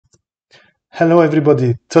Hello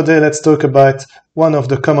everybody, today let's talk about one of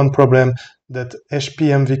the common problems that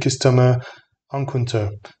HPMV customer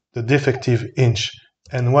encounter, the defective hinge,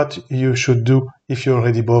 and what you should do if you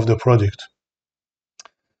already bought the product.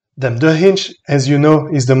 Then the hinge, as you know,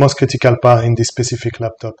 is the most critical part in this specific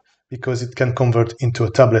laptop because it can convert into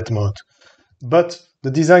a tablet mode. But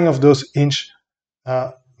the design of those hinges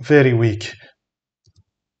are very weak.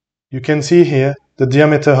 You can see here the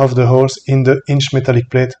diameter of the holes in the hinge metallic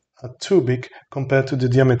plate are too big compared to the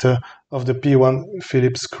diameter of the P1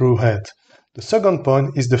 Phillips screw head. The second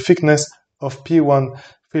point is the thickness of P1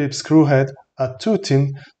 Phillips screw head are too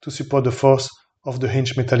thin to support the force of the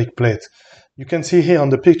hinge metallic plate. You can see here on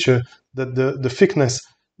the picture that the thickness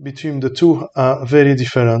between the two are very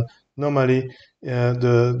different. Normally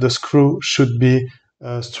the screw should be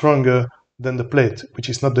stronger than the plate, which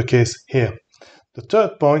is not the case here. The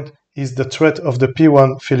third point is the thread of the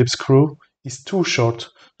P1 Phillips screw is too short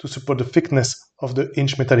to support the thickness of the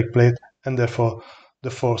hinge metallic plate and therefore the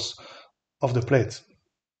force of the plate.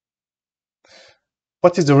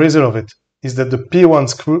 What is the result of it? Is that the P1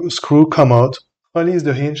 screw come out, release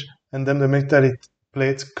the hinge, and then the metallic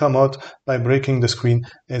plate come out by breaking the screen,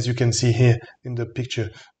 as you can see here in the picture.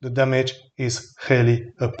 The damage is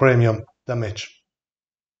really a premium damage.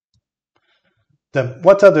 Then,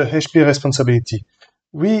 what are the HP responsibility?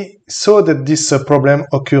 We saw that this problem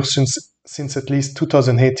occurs since at least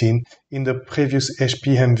 2018 in the previous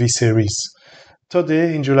HPMV series.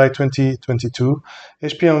 Today, in July 2022,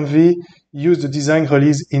 HPMV used the design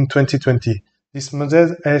release in 2020. This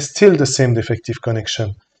model has still the same defective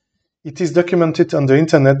connection. It is documented on the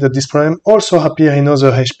internet that this problem also appears in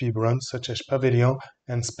other HP brands such as Pavilion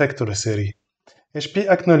and Spectre series. HP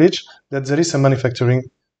acknowledged that there is a manufacturing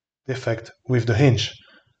defect with the hinge.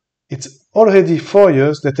 It's already 4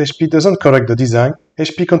 years that HP doesn't correct the design.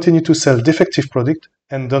 HP continue to sell defective product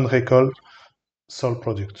and don't recall sold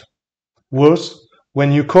product. Worse,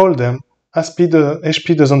 when you call them,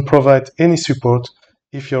 HP doesn't provide any support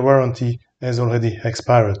if your warranty has already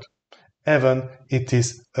expired. Even it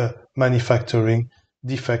is a manufacturing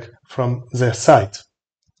defect from their side.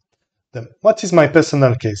 Then, what is my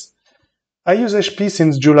personal case? I use HP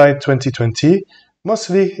since July 2020,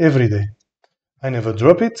 mostly every day. I never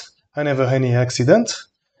drop it, I never any accident,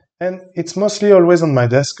 and it's mostly always on my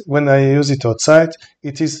desk. When I use it outside,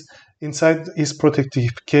 it is inside this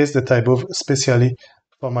protective case that I bought specially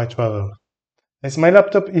for my travel. As my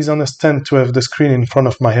laptop is on a stand to have the screen in front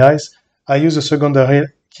of my eyes, I use a secondary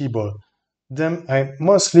keyboard. Then I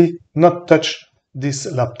mostly not touch this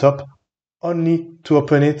laptop, only to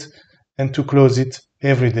open it and to close it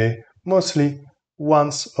every day, mostly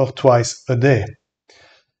once or twice a day.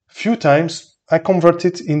 Few times I convert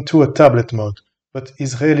it into a tablet mode, but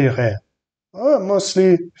it's really rare.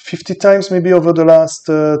 Mostly 50 times maybe over the last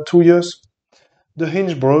 2 years. The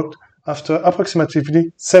hinge broke after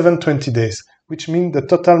approximately 720 days, which means the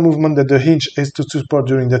total movement that the hinge has to support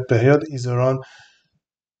during that period is around,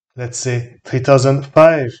 let's say,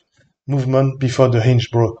 3005 movement before the hinge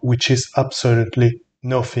broke, which is absolutely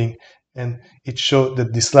nothing, and it shows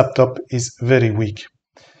that this laptop is very weak.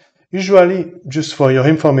 Usually, just for your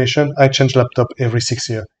information, I change laptop every 6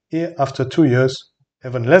 years. Here, after 2 years,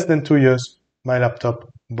 even less than 2 years, my laptop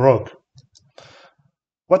broke.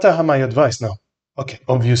 What are my advice now? Okay,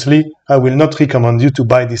 obviously, I will not recommend you to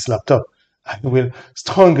buy this laptop. I will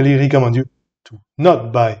strongly recommend you to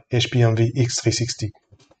not buy HPMV X360.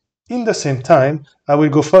 In the same time, I will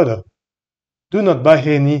go further. Do not buy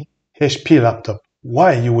any HP laptop.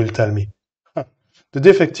 Why, you will tell me? The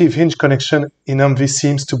defective hinge connection in MV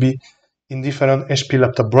seems to be in different HP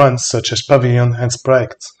laptop brands such as Pavilion and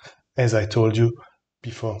Spectre, as I told you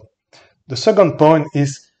before. The second point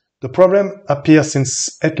is the problem appears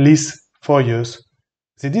since at least 4 years.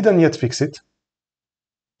 They didn't yet fix it.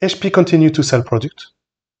 HP continue to sell product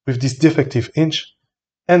with this defective hinge,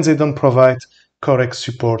 and they don't provide correct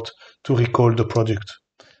support to recall the product.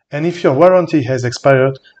 And if your warranty has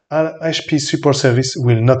expired, HP support service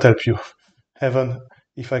will not help you. Heaven,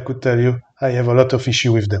 if I could tell you, I have a lot of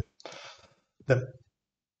issue with them.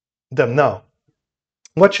 Now,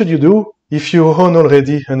 what should you do if you own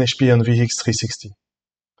already an HPMV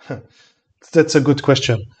X360? That's a good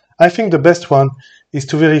question. I think the best one is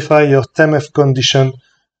to verify your term of condition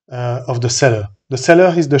of the seller. The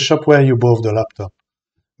seller is the shop where you bought the laptop.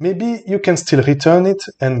 Maybe you can still return it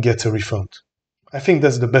and get a refund. I think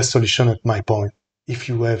that's the best solution at my point, if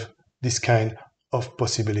you have this kind of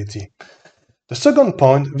possibility. The second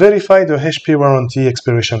point, verify the HP warranty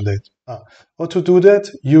expiration date. How to do that?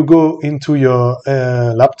 You go into your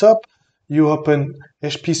laptop, you open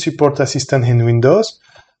HP Support Assistant in Windows,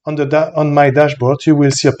 on my dashboard, you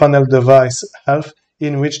will see a panel device health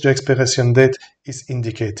in which the expiration date is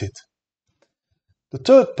indicated. The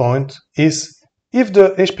third point is, if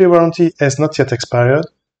the HP warranty has not yet expired,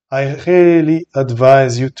 I really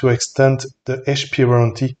advise you to extend the HP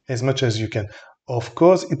warranty as much as you can. Of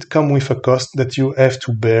course, it comes with a cost that you have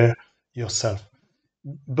to bear yourself.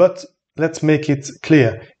 But let's make it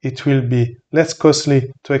clear, it will be less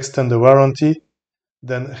costly to extend the warranty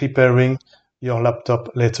than repairing your laptop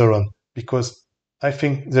later on, because I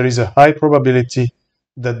think there is a high probability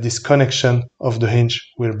that this connection of the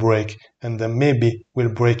hinge will break, and then maybe will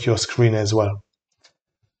break your screen as well.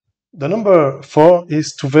 The number 4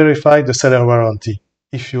 is to verify the seller warranty,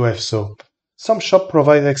 if you have so. Some shops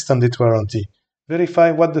provide extended warranty.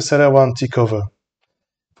 Verify what the seller warranty covers.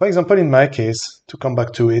 For example, in my case, to come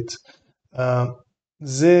back to it,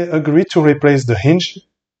 they agree to replace the hinge,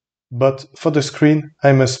 but for the screen,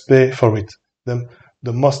 I must pay for it.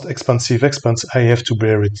 The most expensive expense, I have to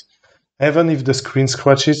bear it. Even if the screen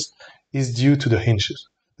scratches is due to the hinges.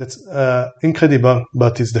 That's incredible,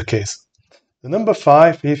 but it's the case. The number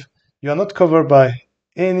 5, if you are not covered by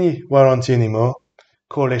any warranty anymore,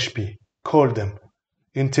 call HP. Call them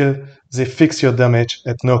until they fix your damage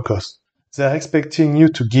at no cost. They are expecting you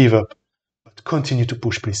to give up, but continue to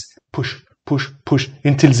push, please. Push, push, push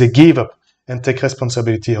until they give up and take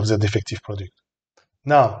responsibility of their defective product.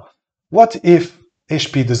 Now, what if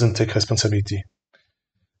HP doesn't take responsibility?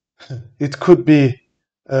 It could be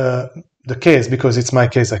the case, because it's my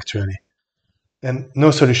case actually, and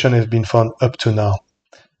no solution has been found up to now.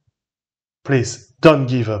 Please, don't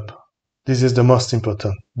give up. This is the most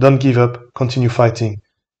important. Don't give up, continue fighting.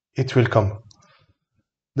 It will come.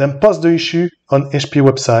 Then post the issue on HP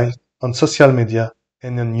website, on social media,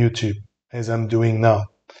 and on YouTube, as I'm doing now.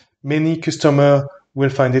 Many customers will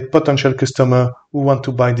find it, potential customers who want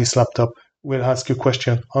to buy this laptop will ask you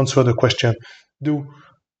questions, answer the question, do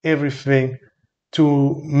everything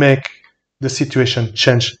to make the situation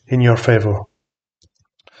change in your favor.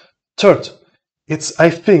 Third, it's, I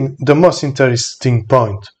think, the most interesting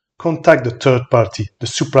point. Contact the third party, the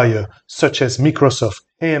supplier, such as Microsoft,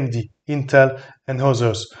 AMD, Intel, and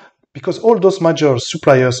others, because all those major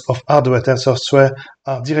suppliers of hardware and software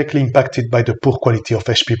are directly impacted by the poor quality of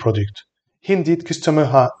HP product. Indeed, customers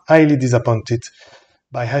are highly disappointed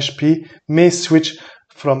by HP, may switch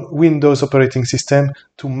from Windows operating system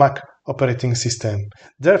to Mac operating system.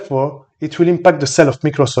 Therefore, it will impact the sale of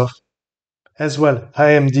Microsoft, as well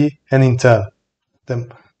AMD and Intel.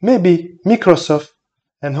 Then maybe Microsoft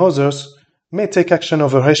and others may take action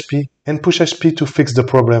over HP and push HP to fix the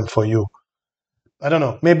problem for you. I don't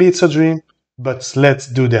know, maybe it's a dream, but let's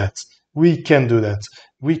do that. We can do that.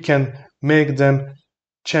 We can make them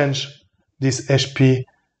change this HP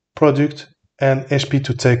product and HP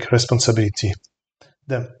to take responsibility.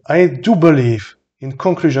 Then I do believe, in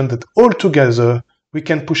conclusion, that altogether we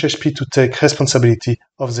can push HP to take responsibility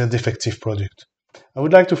of their defective product. I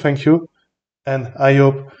would like to thank you, and I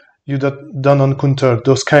hope you don't encounter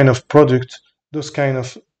those kind of product, those kind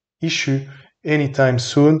of issue anytime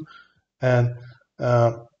soon, and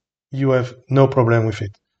you have no problem with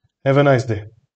it. Have a nice day.